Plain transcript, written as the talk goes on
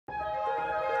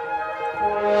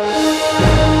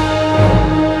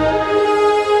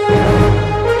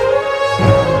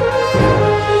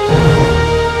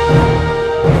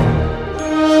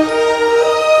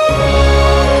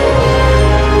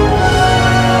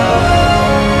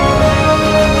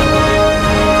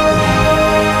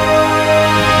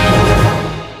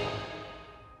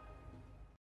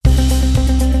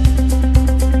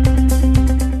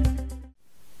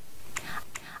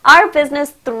Our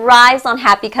business thrives on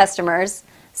happy customers.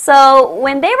 So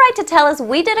when they write to tell us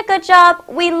we did a good job,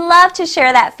 we love to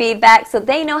share that feedback so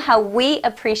they know how we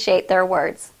appreciate their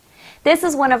words. This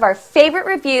is one of our favorite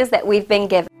reviews that we've been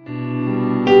given.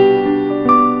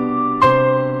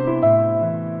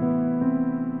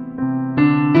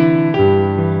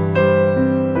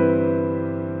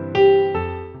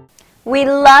 We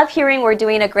love hearing we're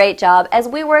doing a great job as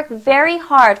we work very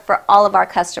hard for all of our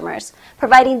customers,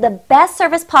 providing the best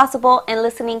service possible and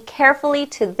listening carefully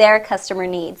to their customer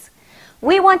needs.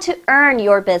 We want to earn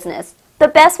your business the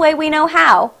best way we know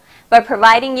how, by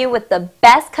providing you with the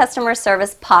best customer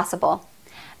service possible.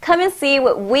 Come and see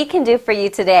what we can do for you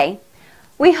today.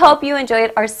 We hope you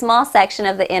enjoyed our small section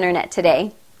of the internet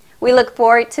today. We look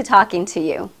forward to talking to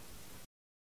you.